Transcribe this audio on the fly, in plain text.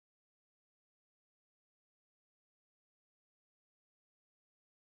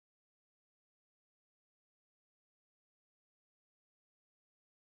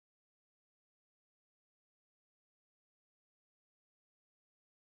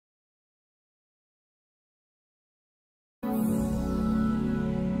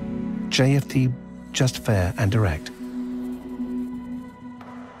JFD, just fair and direct.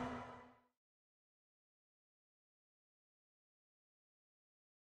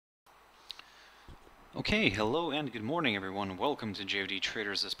 Okay, hello and good morning everyone. Welcome to JFD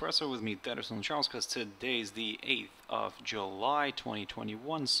Traders Espresso with me, Darius Anucauskas. Today is the 8th of July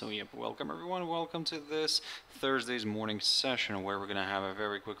 2021. So yep, welcome everyone. Welcome to this Thursday's morning session where we're going to have a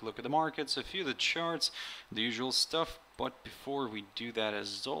very quick look at the markets, a few of the charts, the usual stuff. But before we do that,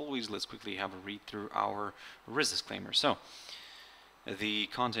 as always, let's quickly have a read through our risk disclaimer. So, the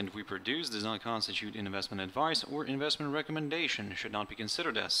content we produce does not constitute investment advice or investment recommendation, should not be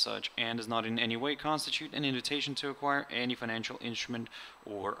considered as such, and does not in any way constitute an invitation to acquire any financial instrument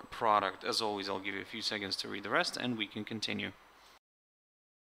or product. As always, I'll give you a few seconds to read the rest and we can continue.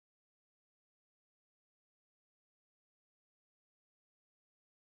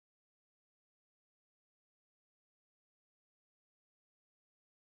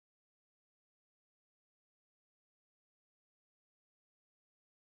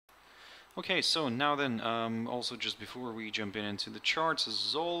 Okay, so now then, also just before we jump into the charts,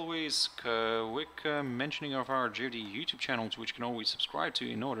 as always, quick mentioning of our JFD YouTube channel, to which you can always subscribe to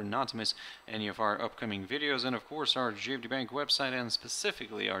in order not to miss any of our upcoming videos, and of course our JFD Bank website and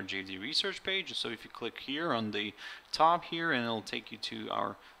specifically our JFD research page. So if you click here on the top here, and it'll take you to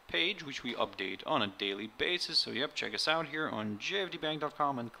our page, which we update on a daily basis. So yep, check us out here on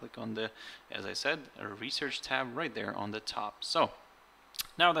jfdbank.com and click on the, as I said, research tab right there on the top. So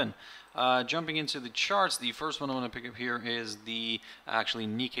now then, jumping into the charts, the first one I want to pick up here is the actually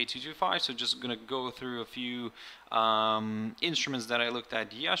Nikkei 225. So just going to go through a few instruments that I looked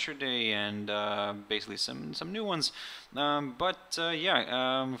at yesterday and basically some new ones. For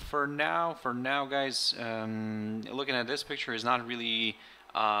now, guys, looking at this picture is not really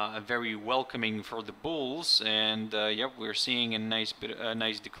very welcoming for the bulls, and yep, we're seeing a nice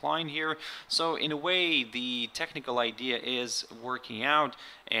decline here. So in a way, the technical idea is working out,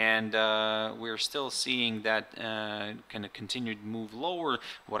 and we're still seeing that kind of continued move lower.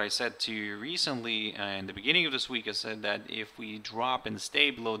 What I said to you recently in the beginning of this week, I said that if we drop and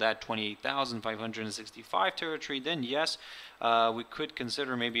stay below that 28,565 territory, then yes, we could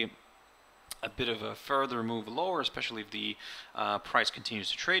consider maybe a bit of a further move lower, especially if the price continues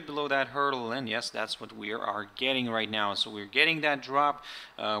to trade below that hurdle. And yes, that's what we are getting right now. So we're getting that drop,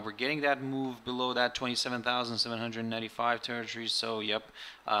 we're getting that move below that 27,795 territory. So yep,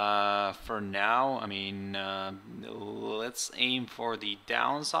 for now, I mean, let's aim for the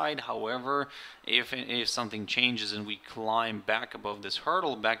downside. However, if something changes and we climb back above this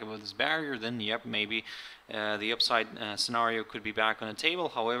hurdle, back above this barrier, then yep, maybe the upside scenario could be back on the table.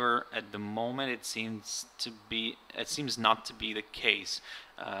 However, at the moment it seems not to be the case.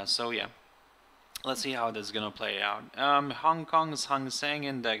 So yeah, let's see how this is gonna play out. Hong Kong's Hang Seng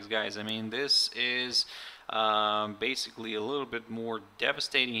Index, guys. I mean, this is basically a little bit more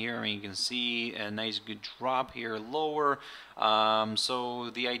devastating here. I mean, you can see a nice good drop here lower. So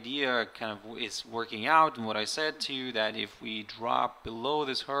the idea kind of is working out, and what I said to you, that if we drop below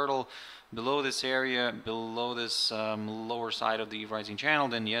this hurdle, below this area, below this lower side of the rising channel,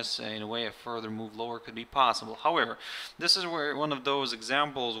 then yes, in a way a further move lower could be possible. However, this is where one of those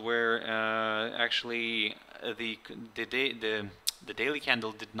examples where actually the daily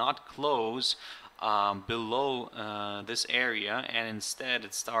candle did not close below this area, and instead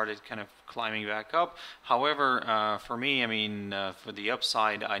it started kind of climbing back up. However, for me, I mean, for the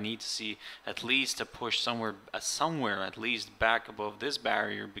upside, I need to see at least a push somewhere at least back above this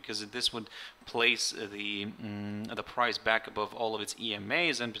barrier, because this would place the price back above all of its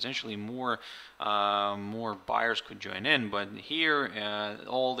EMAs, and potentially more buyers could join in. But here,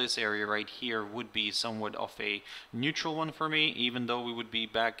 all this area right here would be somewhat of a neutral one for me, even though we would be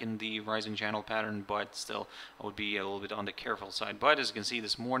back in the rising channel pattern, but still I would be a little bit on the careful side. But as you can see,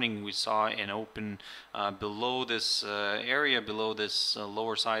 this morning we saw an open below this area, below this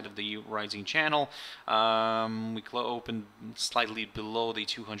lower side of the rising channel. We opened slightly below the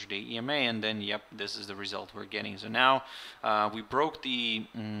 200-day EMA, and then yep, this is the result we're getting. So now we broke the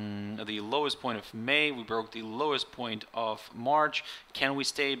lowest point of May, we broke the lowest point of March. Can we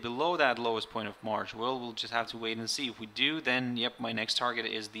stay below that lowest point of March? Well, we'll just have to wait and see. If we do, then yep, my next target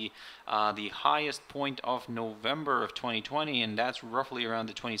is the highest point of November of 2020, and that's roughly around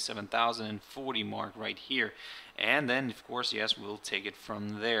the 27,040 mark right here. And then of course, yes, we'll take it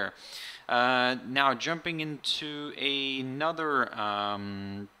from there. Now jumping into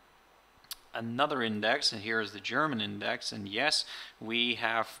another index, and here is the German index, and yes, we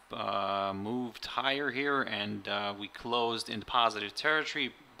have moved higher here, and we closed in positive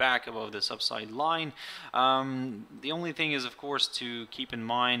territory back above this upside line. The only thing is, of course, to keep in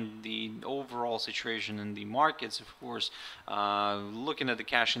mind the overall situation in the markets. Of course, looking at the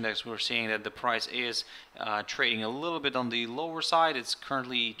cash index, we're seeing that the price is trading a little bit on the lower side. It's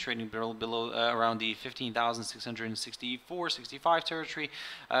currently trading below around the 15,664-65 territory.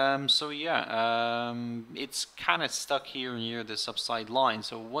 So yeah, it's kind of stuck here near this upside line.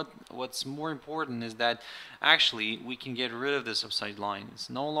 So what's more important is that actually we can get rid of this upside line. It's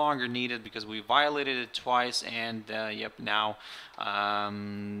no longer needed because we violated it twice, and yep, now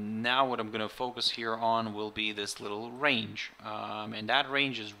what I'm going to focus here on will be this little range, and that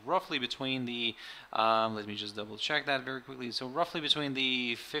range is roughly between the let me just double check that very quickly. So roughly between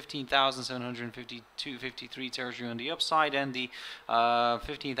the 15,752-53 territory on the upside and the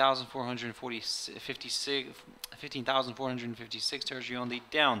 15,456 territory on the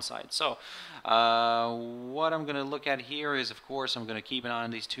downside. So what I'm going to look at here is, of course, I'm going to keep an eye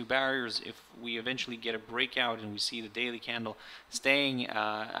on these two barriers. If we eventually get a breakout and we see the daily candle staying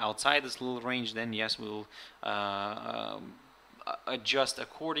outside this little range, then yes, we'll adjust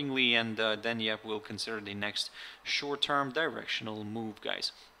accordingly, and then yeah, we'll consider the next short-term directional move,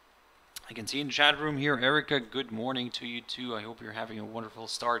 guys. I can see in the chat room here, Erica, good morning to you too. I hope you're having a wonderful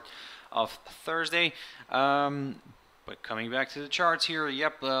start of Thursday. But coming back to the charts here,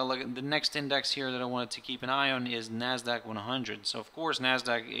 yep, like the next index here that I wanted to keep an eye on is NASDAQ 100. So of course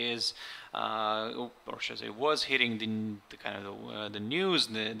NASDAQ is, or should I say, was hitting the kind of the news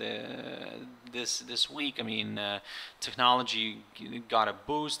this week. I mean, technology got a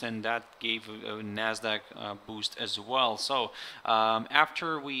boost, and that gave NASDAQ a boost as well. So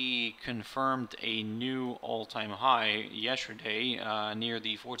after we confirmed a new all-time high yesterday near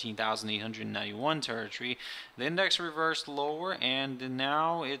the 14,891 territory, the index reversed lower, and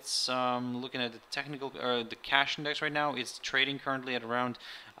now it's looking at the technical the cash index right now. It's trading currently at around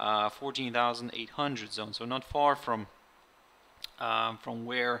 14,800 zone, so not far from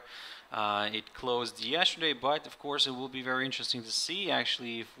where it closed yesterday. But of course, it will be very interesting to see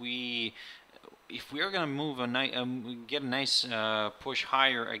actually if we are going to move get a nice push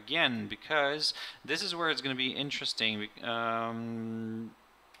higher again, because this is where it's going to be interesting.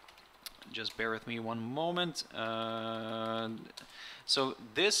 Just bear with me one moment. So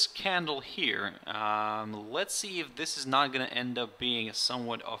this candle here, let's see if this is not going to end up being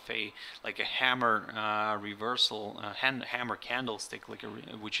somewhat of a hammer reversal, hammer candlestick,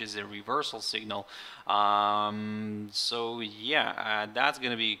 which is a reversal signal. So yeah, that's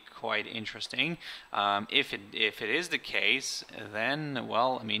going to be quite interesting. If it is the case, then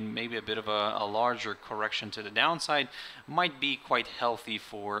well, I mean, maybe a bit of a larger correction to the downside might be quite healthy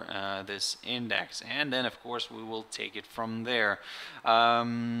for this index, and then of course we will take it from there.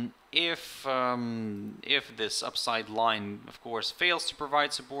 If this upside line, of course, fails to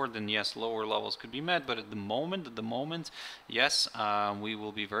provide support, then yes, lower levels could be met. But at the moment, yes, we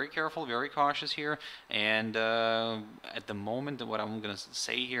will be very careful, very cautious here. And at the moment, what I'm going to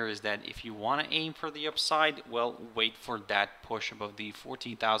say here is that if you want to aim for the upside, well, wait for that push above the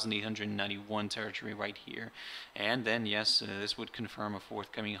 14,891 territory right here. And then, yes, this would confirm a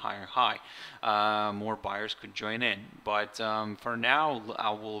forthcoming higher high. More buyers could join in. But for now,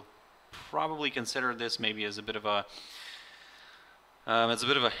 I will probably consider this maybe as a bit of a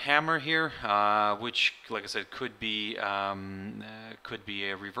hammer here, which, like I said, could be a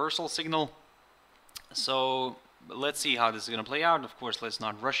reversal signal. So let's see how this is going to play out. Of course, let's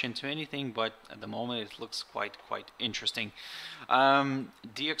not rush into anything, but at the moment it looks quite interesting.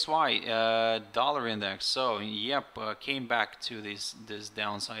 DXY dollar index, so yep, came back to this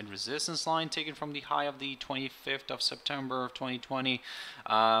downside resistance line taken from the high of the 25th of September of 2020.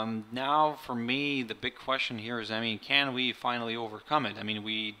 Now for me, the big question here is, I mean, can we finally overcome it? I mean,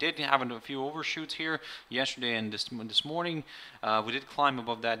 we did have a few overshoots here yesterday and this morning. We did climb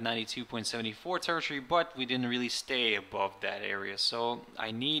above that 92.74 territory, but we didn't really stay above that area. So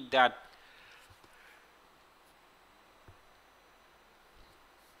I need that.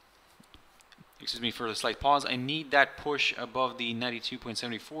 Excuse me for the slight pause. I need that push above the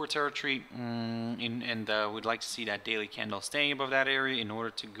 92.74 territory, and would like to see that daily candle staying above that area in order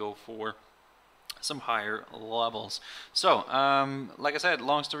to go for some higher levels. So like I said,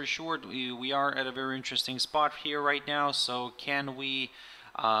 long story short, we are at a very interesting spot here right now. So can we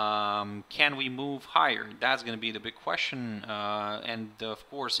move higher? That's going to be the big question, and of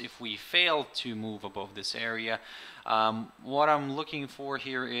course, if we fail to move above this area, what I'm looking for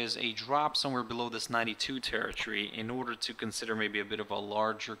here is a drop somewhere below this 92 territory in order to consider maybe a bit of a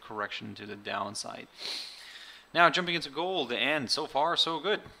larger correction to the downside. Now jumping into gold, and so far so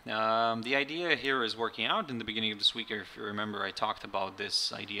good. The idea here is working out. In the beginning of this week, if you remember, I talked about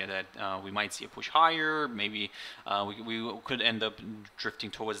this idea that we might see a push higher. Maybe we could end up drifting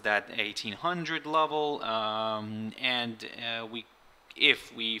towards that 1800 level, and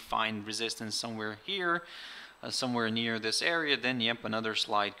if we find resistance somewhere here, somewhere near this area, then yep, another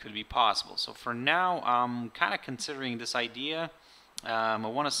slide could be possible. So for now, I'm kind of considering this idea. I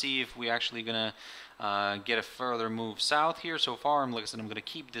want to see if we're actually gonna get a further move south here. So far, like I said, I'm gonna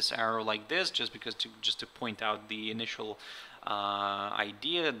keep this arrow like this, just because just to point out the initial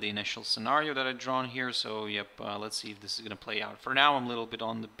idea, the initial scenario that I've drawn here. So yep, let's see if this is gonna play out. For now, I'm a little bit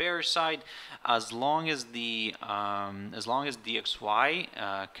on the bearish side. As long as DXY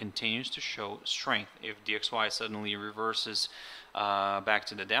continues to show strength. If DXY suddenly reverses back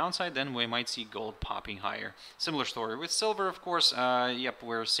to the downside, then we might see gold popping higher. Similar story with silver, of course. Yep,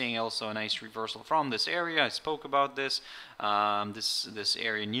 we're seeing also a nice reversal from this area. I spoke about this. This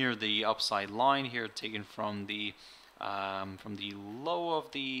area near the upside line here, taken from the low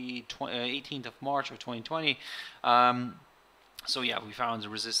of the 18th of March of 2020. So yeah, we found the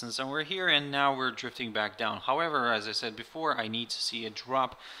resistance somewhere here, and now we're drifting back down. However, as I said before, I need to see a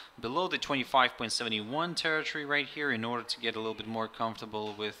drop below the 25.71 territory right here in order to get a little bit more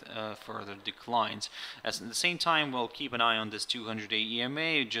comfortable with further declines. At the same time, we'll keep an eye on this 200-day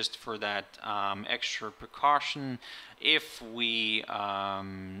EMA just for that extra precaution. If we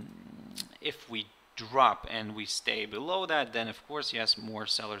drop and we stay below that, then of course, yes, more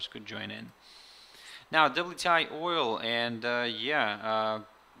sellers could join in. Now WTI oil, and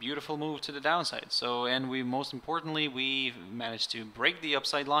beautiful move to the downside. So, and most importantly, we managed to break the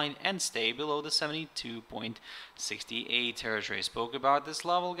upside line and stay below the 72.68 territory. I spoke about this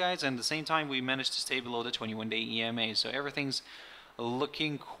level, guys, and at the same time we managed to stay below the 21-day EMA. So everything's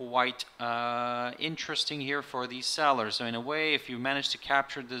looking quite interesting here for these sellers. So in a way, if you manage to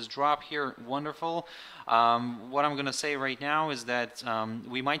capture this drop here, wonderful. What I'm gonna say right now is that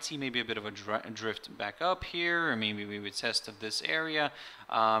we might see maybe a bit of a drift back up here, or maybe we would test of this area,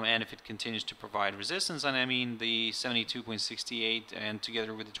 and if it continues to provide resistance, and I mean the 72.68 and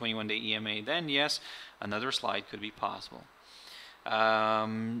together with the 21-day EMA, then yes, another slide could be possible.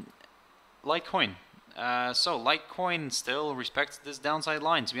 Litecoin. So Litecoin still respects this downside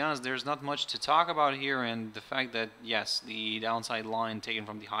line. To be honest, there's not much to talk about here, and the fact that yes, the downside line taken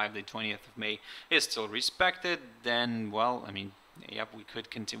from the high of the 20th of May is still respected, then well, I mean, yep,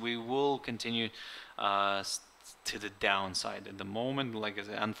 we will continue to the downside at the moment. Like I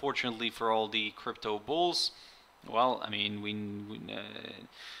said, unfortunately for all the crypto bulls, well, I mean,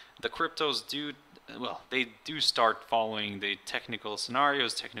 the cryptos they do start following the technical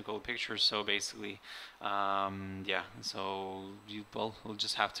scenarios, technical pictures. So basically, yeah. So we'll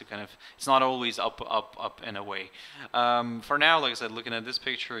just have to kind of. It's not always up, up, up and away. For now, like I said, looking at this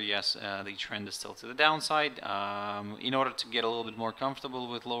picture, yes, the trend is still to the downside. In order to get a little bit more comfortable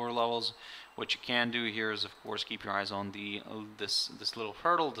with lower levels, what you can do here is, of course, keep your eyes on the this little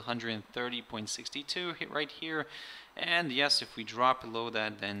hurdle, the 130.62 right here. And yes, if we drop below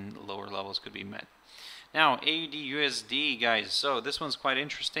that, then lower levels could be met. Now, AUD/USD, guys. So this one's quite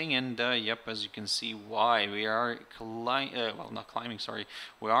interesting, and yep, as you can see, why we are not climbing. Sorry,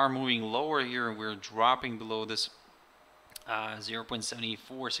 we are moving lower here. We're dropping below this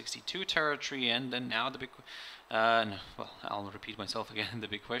 0.7462 territory, and then now the big. Well, I'll repeat myself again. The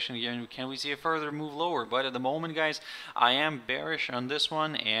big question again: can we see a further move lower? But at the moment, guys, I am bearish on this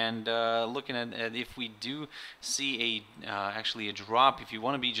one, and looking at if we do see actually a drop. If you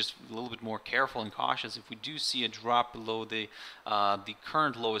want to be just a little bit more careful and cautious, if we do see a drop below the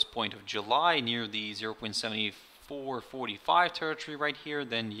current lowest point of July near the 0.7445 territory right here,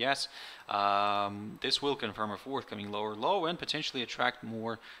 then yes, this will confirm a forthcoming lower low and potentially attract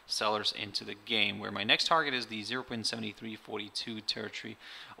more sellers into the game, where my next target is the 0.7342 territory.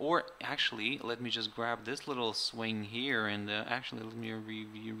 Or actually, let me just grab this little swing here, and actually let me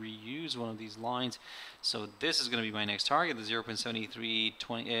reuse one of these lines. So this is going to be my next target, the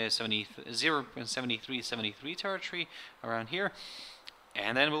 0.7373 territory around here,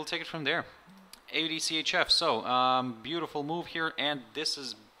 and then we'll take it from there. AUD/CHF. So beautiful move here, and this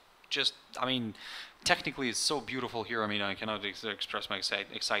is just, I mean, technically it's so beautiful here. I mean, I cannot express my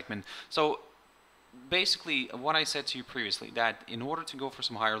excitement. So basically what I said to you previously, that in order to go for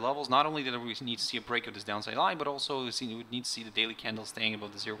some higher levels, not only did we need to see a break of this downside line, but also we would need to see the daily candle staying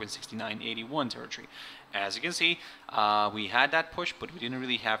above the 0.6981 territory. As you can see, we had that push, but we didn't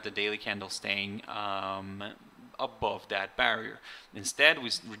really have the daily candle staying above that barrier. Instead, we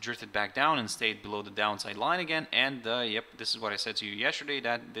drifted back down and stayed below the downside line again, and yep, this is what I said to you yesterday,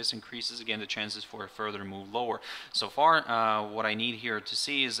 that this increases again the chances for a further move lower. So far, what I need here to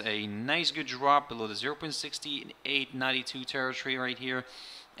see is a nice good drop below the 0.6892 territory right here.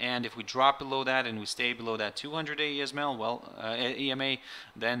 And if we drop below that and we stay below that 200 ESML, well, EMA,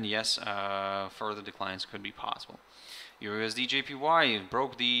 then yes, further declines could be possible. EURUSD JPY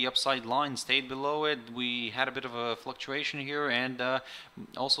broke the upside line, stayed below it. We had a bit of a fluctuation here, and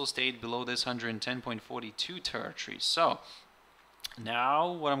also stayed below this 110.42 territory. So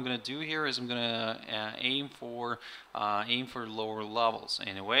now what I'm going to do here is I'm going to aim for lower levels.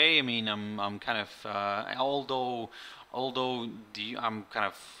 In a way, I mean, I'm kind of although I'm kind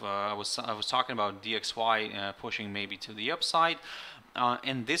of I was talking about DXY pushing maybe to the upside.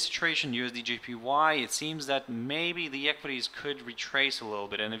 In this situation, USD JPY, it seems that maybe the equities could retrace a little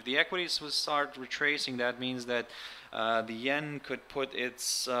bit, and if the equities would start retracing, that means that the yen could put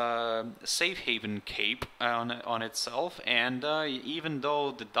its safe haven cape on itself, and even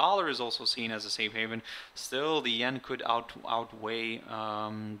though the dollar is also seen as a safe haven, still the yen could outweigh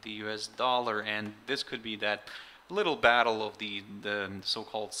the US dollar, and this could be that little battle of the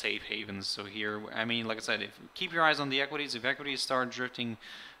so-called safe havens. So here, I mean, like I said, keep your eyes on the equities. If equities start drifting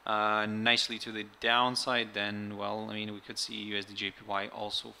nicely to the downside, then, well, I mean, we could see USD JPY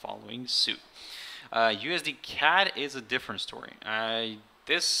also following suit. USD CAD is a different story.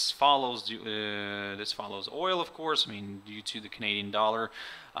 This follows oil, of course. I mean, due to the Canadian dollar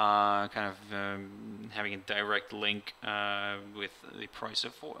kind of having a direct link with the price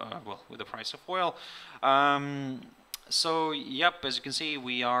of oil. So yep, as you can see,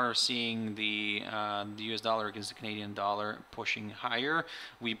 we are seeing the US dollar against the Canadian dollar pushing higher.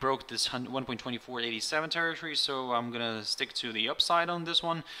 We broke this 1.2487 territory, so I'm gonna stick to the upside on this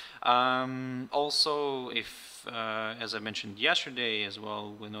one. Also, if as I mentioned yesterday as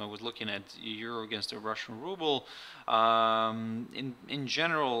well, when I was looking at euro against the Russian ruble, in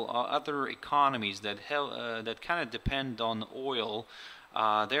general, other economies that kind of depend on oil,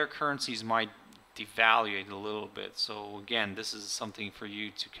 their currencies might devaluate a little bit. So again, this is something for you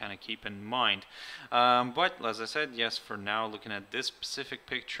to kind of keep in mind. But as I said, yes, for now, looking at this specific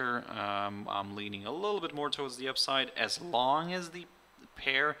picture, I'm leaning a little bit more towards the upside, as long as the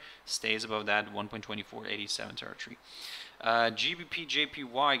pair stays above that 1.2487 territory. GBP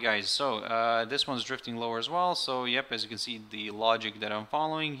JPY, guys, so this one's drifting lower as well. So yep, as you can see, the logic that I'm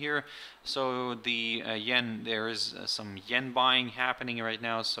following here. So the yen, there is some yen buying happening right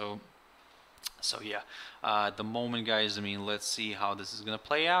now. So yeah, at the moment, guys, I mean, let's see how this is going to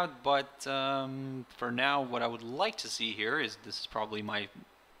play out. But for now, what I would like to see here is, this is probably my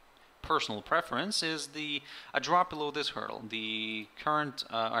personal preference, is a drop below this hurdle. The current,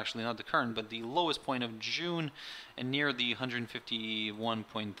 actually not the current, but the lowest point of June, and near the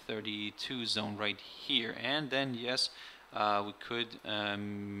 151.32 zone right here. And then, yes, we could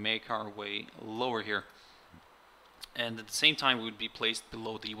make our way lower here. And at the same time, we would be placed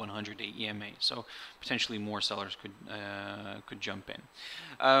below the 100-day EMA, so potentially more sellers could jump in.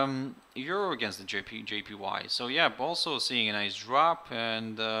 Euro against the JPY. So yeah, also seeing a nice drop,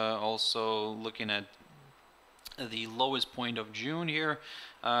 and also looking at the lowest point of June here,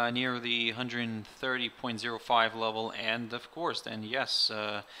 near the 130.05 level, and of course, then yes,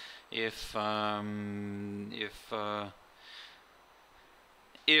 if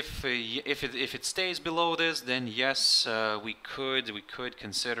it stays below this, then yes, we could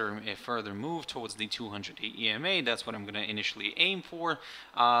consider a further move towards the 200-day EMA. That's what I'm going to initially aim for,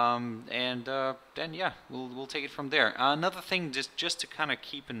 and then yeah, we'll take it from there. Another thing just to kind of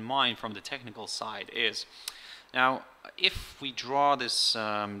keep in mind from the technical side is, now if we draw this,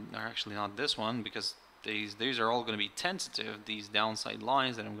 or actually not this one, because these are all going to be tentative, these downside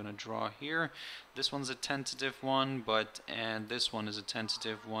lines that I'm going to draw here. This one's a tentative one, and this one is a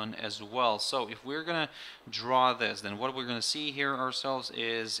tentative one as well. So if we're going to draw this, then what we're going to see here ourselves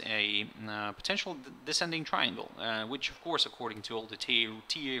is a potential descending triangle, which of course, according to all the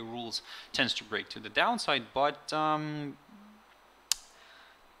TA rules, tends to break to the downside. But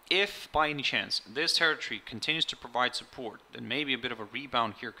if by any chance this territory continues to provide support, then maybe a bit of a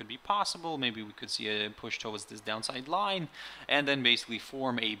rebound here could be possible. Maybe we could see a push towards this downside line, and then basically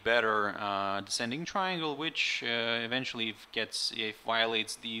form a better descending triangle, which eventually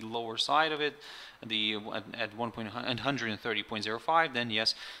violates the lower side of it, at 130.05. Then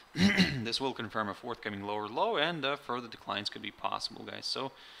yes, this will confirm a forthcoming lower low, and further declines could be possible, guys.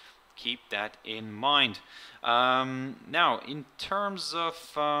 So keep that in mind. Now, in terms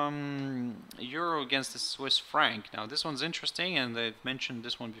of euro against the Swiss franc, now this one's interesting, and I've mentioned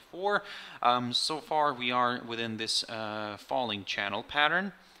this one before. So far, we are within this falling channel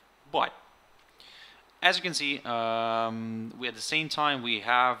pattern, but as you can see, we at the same time we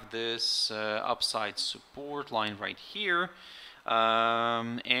have this upside support line right here,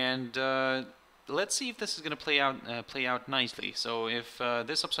 let's see if this is going to play out nicely. So if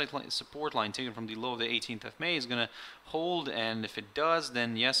this upside support line taken from the low of the 18th of May is going to hold, and if it does,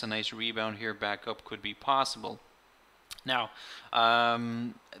 then yes, a nice rebound here back up could be possible. Now,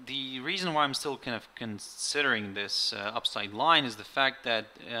 the reason why I'm still kind of considering this upside line is the fact that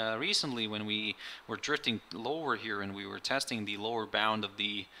recently when we were drifting lower here and we were testing the lower bound of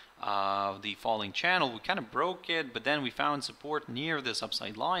the falling channel, we kind of broke it, but then we found support near this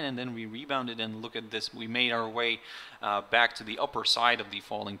upside line, and then we rebounded, and look at this, we made our way back to the upper side of the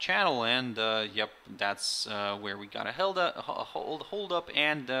falling channel, and yep, that's where we got a hold up,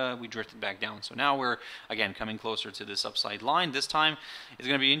 and we drifted back down. So now we're again coming closer to this upside line. This time it's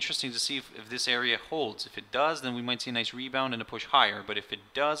going to be interesting to see if this area holds. If it does, then we might see a nice rebound and a push higher, but if it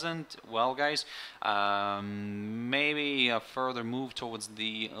doesn't, well guys, maybe a further move towards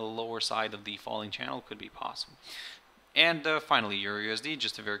the lower side of the falling channel could be possible. And finally, EURUSD,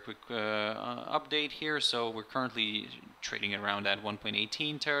 just a very quick update here. So we're currently trading around that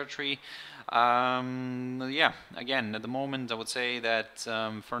 1.18 territory. Yeah, again, at the moment, I would say that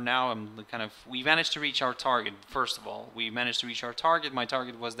for now, we managed to reach our target. First of all, we managed to reach our target. My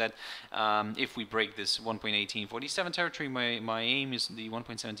target was that if we break this 1.1847 territory, my aim is the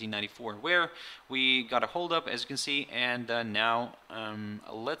 1.1794, where we got a hold up, as you can see, and now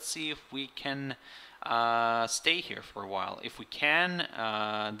let's see if we can stay here for a while. If we can,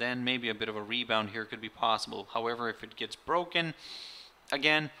 then maybe a bit of a rebound here could be possible. However, if it gets broken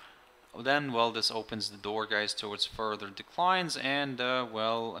again, then well, this opens the door, guys, towards further declines, and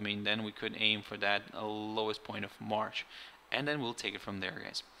well, I mean, then we could aim for that lowest point of March, and then we'll take it from there,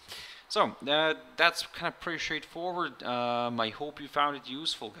 guys. So that's kind of pretty straightforward. I hope you found it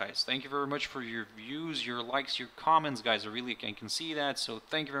useful, guys. Thank you very much for your views, your likes, your comments, guys. I can see that, so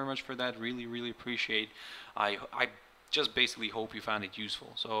thank you very much for that. Really appreciate. I just basically hope you found it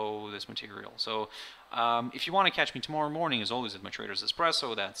useful, so this material. So if you want to catch me tomorrow morning, as always, at my Traders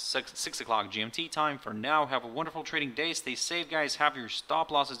Espresso, that's 6 o'clock GMT time. For now, have a wonderful trading day. Stay safe, guys. Have your stop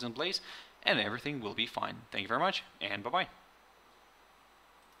losses in place, and everything will be fine. Thank you very much, and bye-bye.